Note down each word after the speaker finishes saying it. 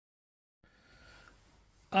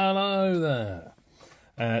Hello there.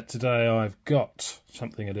 Today I've got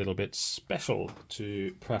something a little bit special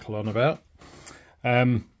to prattle on about.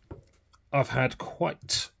 I've had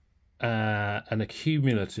quite an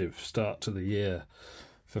accumulative start to the year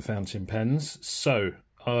for fountain pens, so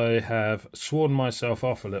I have sworn myself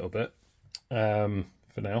off a little bit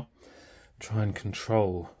for now. Try and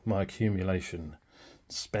control my accumulation,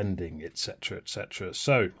 spending, etc, etc.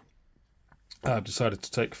 So I've decided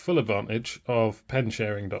to take full advantage of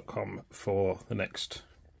pensharing.com for the next,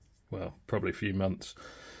 well, probably a few months,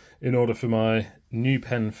 in order for my new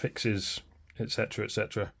pen fixes, etc,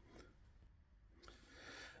 etc.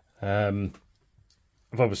 I've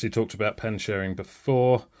obviously talked about pen sharing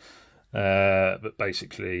before, but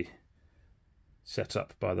basically set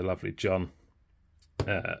up by the lovely John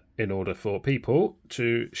in order for people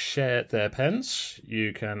to share their pens.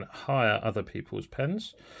 You can hire other people's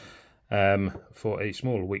pens for a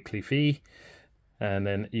small weekly fee, and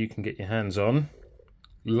then you can get your hands on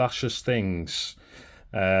luscious things,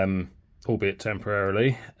 albeit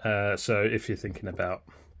temporarily. So if you're thinking about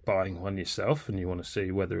buying one yourself and you want to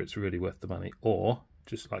see whether it's really worth the money, or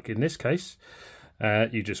just like in this case,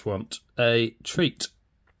 you just want a treat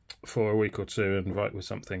for a week or two and write with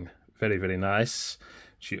something very, very nice,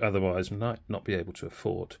 which you otherwise might not be able to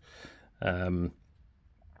afford.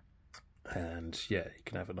 And yeah, you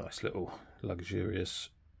can have a nice little luxurious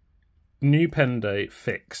new pen day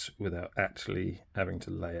fix without actually having to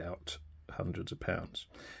lay out hundreds of pounds.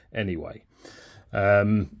 Anyway,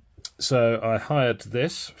 so I hired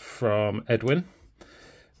this from Edwin.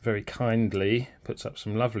 Very kindly puts up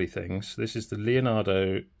some lovely things. This is the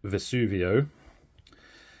Leonardo Vesuvio,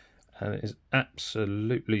 and it is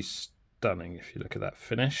absolutely stunning if you look at that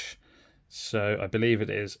finish. So I believe it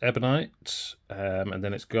is ebonite, and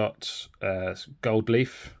then it's got gold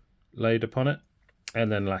leaf laid upon it, and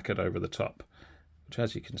then lacquered over the top, which,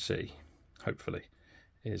 as you can see, hopefully,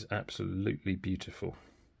 is absolutely beautiful.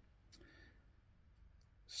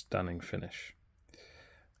 Stunning finish.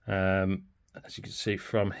 As you can see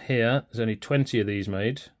from here, there's only 20 of these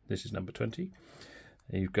made. This is number 20.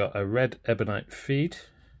 You've got a red ebonite feed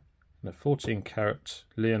and a 14 carat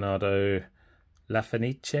Leonardo La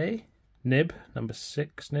Fenice nib, number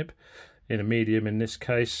 6 nib, in a medium in this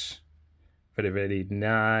case. Very, very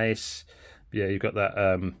nice. Yeah, you've got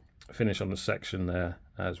that finish on the section there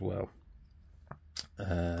as well.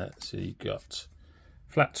 So you've got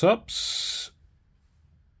flat tops.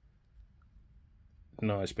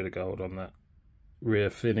 Nice bit of gold on that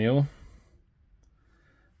rear finial.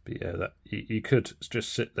 But yeah, that you could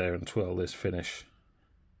just sit there and twirl this finish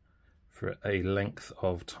for a length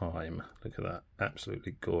of time. Look at that,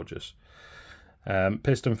 absolutely gorgeous.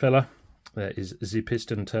 Piston filler, there is the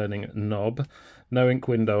piston turning knob. No ink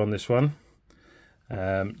window on this one.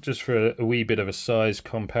 Just for a wee bit of a size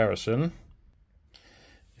comparison,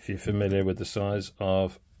 if you're familiar with the size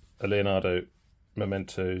of a Leonardo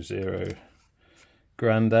Memento Zero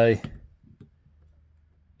Grande,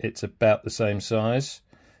 it's about the same size,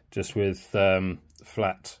 just with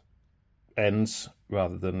flat ends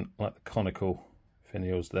rather than like the conical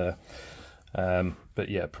finials there. But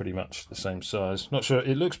yeah, pretty much the same size. Not sure,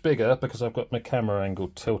 it looks bigger because I've got my camera angle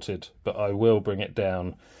tilted, but I will bring it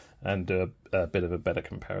down and do a bit of a better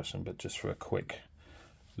comparison, but just for a quick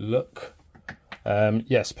look.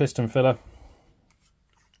 Yes, piston filler.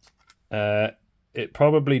 It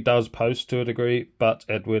probably does post to a degree, but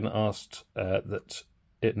Edwin asked that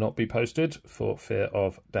it not be posted for fear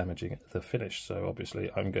of damaging the finish. So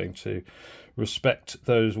obviously I'm going to respect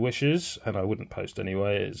those wishes, and I wouldn't post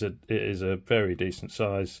anyway. It is a very decent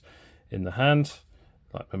size in the hand,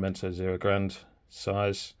 like Memento Zero Grand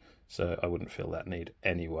size, so I wouldn't feel that need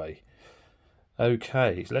anyway.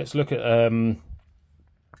 Okay, so let's look at a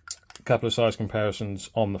couple of size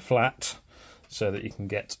comparisons on the flat so that you can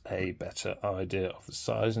get a better idea of the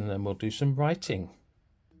size, and then we'll do some writing.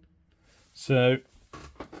 So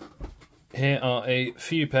here are a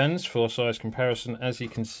few pens for size comparison. As you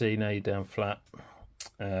can see, nailed down flat.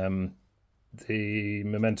 The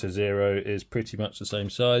Memento Zero is pretty much the same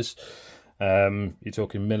size. You're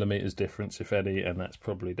talking millimetres difference, if any, and that's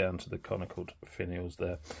probably down to the conical finials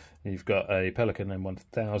there. You've got a Pelican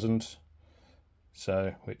M1000,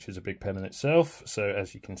 so which is a big pen in itself. So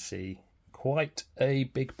as you can see, quite a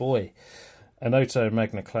big boy. An Otto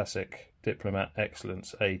Magna Classic Diplomat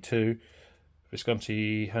Excellence A2.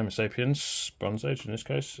 Visconti Homo Sapiens, Bronze Age in this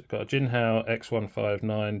case. Got a Jinhao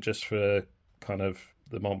X159 just for kind of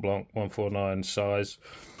the Mont Blanc 149 size.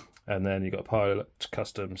 And then you got a Pilot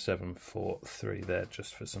Custom 743 there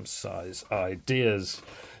just for some size ideas.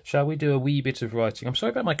 Shall we do a wee bit of writing? I'm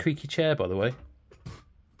sorry about my creaky chair, by the way.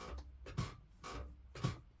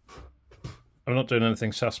 I'm not doing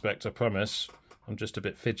anything suspect, I promise. I'm just a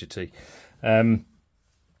bit fidgety.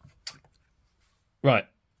 Right,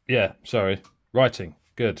 yeah, sorry. Writing,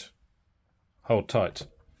 good. Hold tight.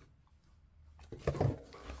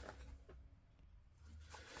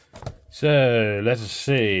 So, let us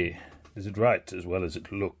see. Is it right as well as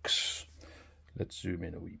it looks? Let's zoom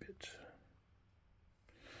in a wee bit.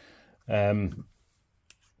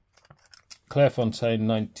 Clairefontaine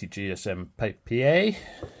 90 GSM papier.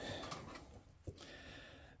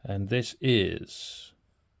 And this is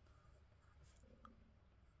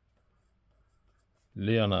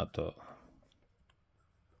Leonardo.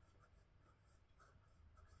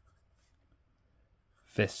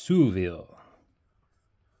 Vesuvio.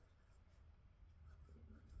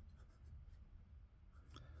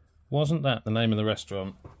 Wasn't that the name of the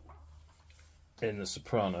restaurant in The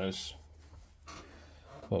Sopranos?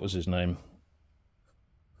 What was his name?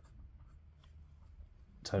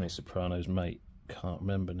 Tony Soprano's mate. Can't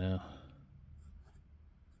remember now.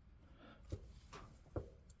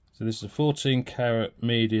 So this is a 14 carat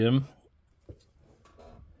medium.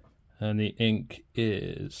 And the ink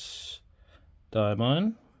is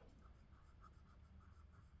Diamine.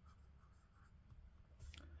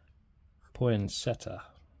 Poinsettia.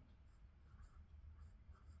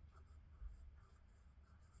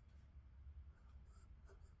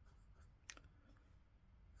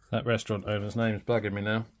 That restaurant owner's name's bugging me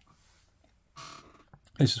now.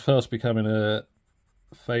 This is fast becoming a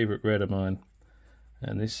favourite red of mine.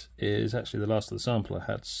 And this is actually the last of the sample I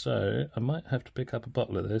had, so I might have to pick up a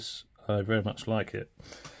bottle of this. I very much like it.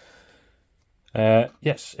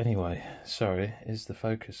 Yes, anyway, sorry, is the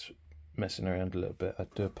focus messing around a little bit? I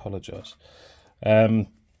do apologise. Right.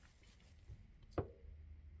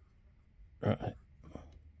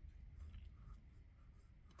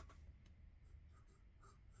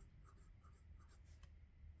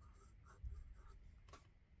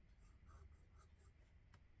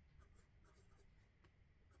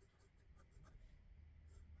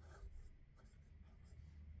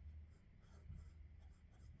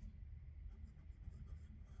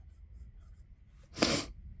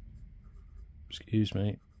 Excuse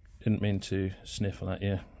me, didn't mean to sniffle at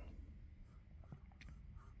you.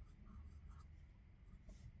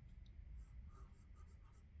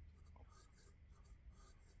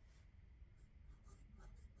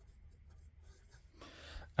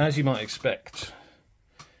 As you might expect,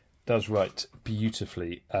 does write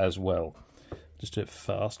beautifully as well. Just do it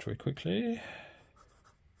fast very quickly.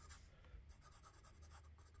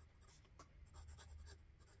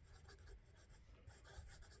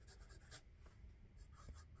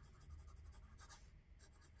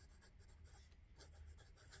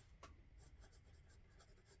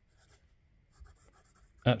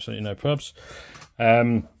 Absolutely no probs.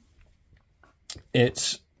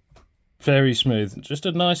 It's very smooth. Just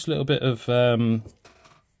a nice little bit of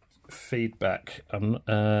feedback.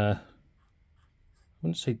 I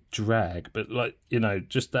wouldn't say drag, but like, you know,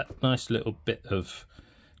 just that nice little bit of,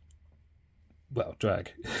 well,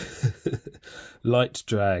 drag. Light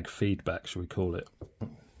drag feedback, shall we call it.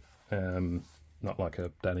 Not like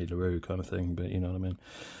a Danny LaRue kind of thing, but you know what I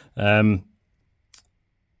mean.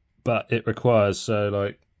 But it requires, so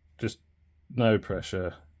like, just no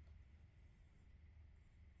pressure.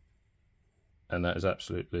 And that is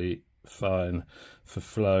absolutely fine for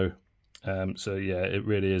flow. So yeah, it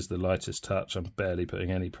really is the lightest touch. I'm barely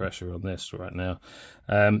putting any pressure on this right now.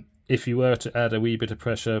 If you were to add a wee bit of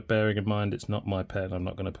pressure, bearing in mind it's not my pen, I'm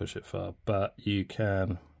not going to push it far, but you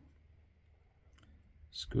can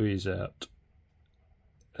squeeze out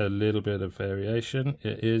a little bit of variation.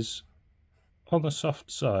 It is on the soft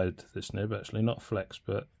side, this nib, actually, not flex,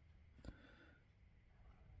 but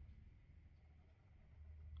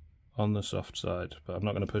on the soft side. But I'm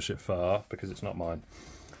not going to push it far because it's not mine.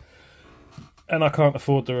 And I can't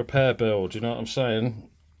afford the repair bill, do you know what I'm saying?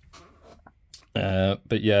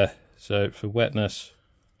 But yeah, so for wetness,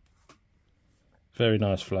 very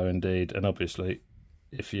nice flow indeed. And obviously,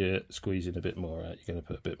 if you're squeezing a bit more out, you're going to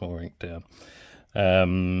put a bit more ink down. I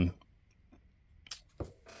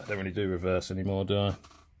don't really do reverse anymore, do I?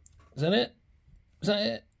 Is that it? Is that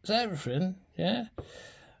it? Is that everything? Yeah?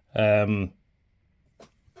 But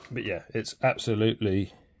yeah, it's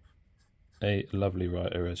absolutely a lovely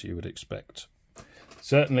writer, as you would expect.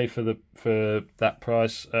 Certainly for that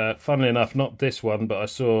price. Funnily enough, not this one, but I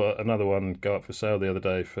saw another one go up for sale the other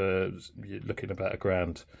day for looking about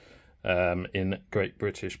 £1,000 in Great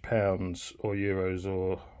British pounds or euros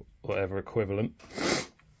or whatever equivalent.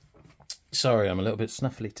 Sorry, I'm a little bit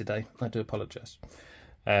snuffly today. I do apologise.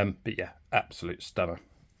 But yeah, absolute stunner.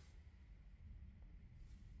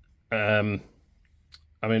 I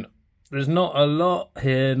mean, There's not a lot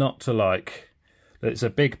here not to like. It's a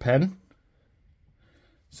big pen.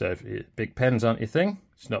 So if big pens aren't your thing,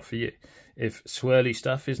 it's not for you. If swirly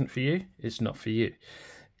stuff isn't for you, it's not for you.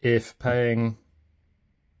 If paying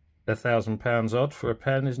 £1,000 odd for a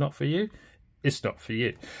pen is not for you, it's not for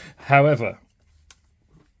you. However,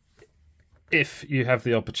 if you have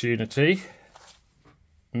the opportunity,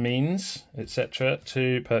 means, etc.,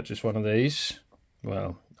 to purchase one of these,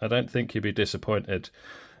 well, I don't think you'd be disappointed.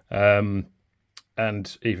 And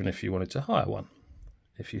even if you wanted to hire one,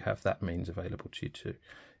 if you have that means available to you too,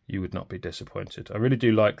 you would not be disappointed. I really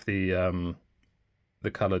do like the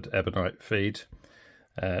coloured ebonite feed.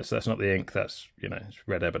 So that's not the ink, that's, you know, it's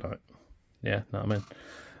red ebonite. Yeah, know what I mean?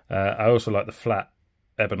 I also like the flat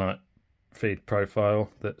ebonite feed profile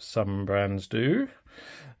that some brands do.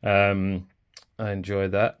 I enjoy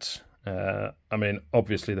that. I mean,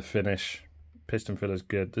 obviously the finish, piston filler is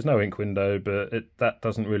good. There's no ink window, but that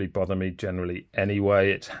doesn't really bother me generally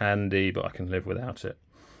anyway. It's handy, but I can live without it.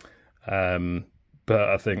 But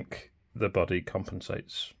I think the body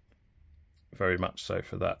compensates very much so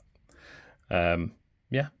for that.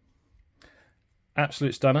 Yeah,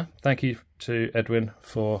 absolute stunner. Thank you to Edwin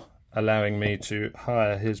for allowing me to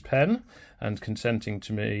hire his pen and consenting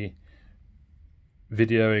to me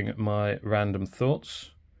videoing my random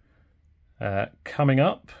thoughts. Coming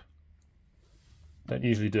up, don't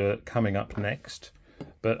usually do it coming up next,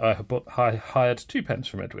 but I hired 2 pens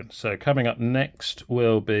from Edwin. So coming up next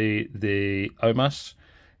will be the Omas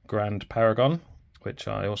Grand Paragon, which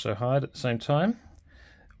I also hired at the same time.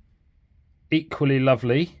 Equally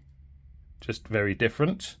lovely, just very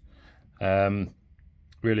different.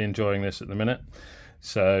 Really enjoying this at the minute.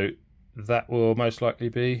 So that will most likely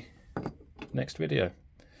be next video.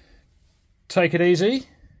 Take it easy.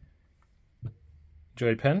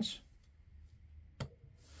 Enjoy pens.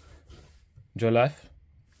 Enjoy life.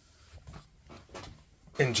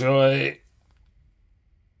 Enjoy,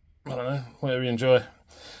 I don't know, whatever you enjoy.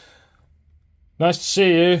 Nice to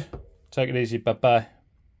see you. Take it easy. Bye-bye.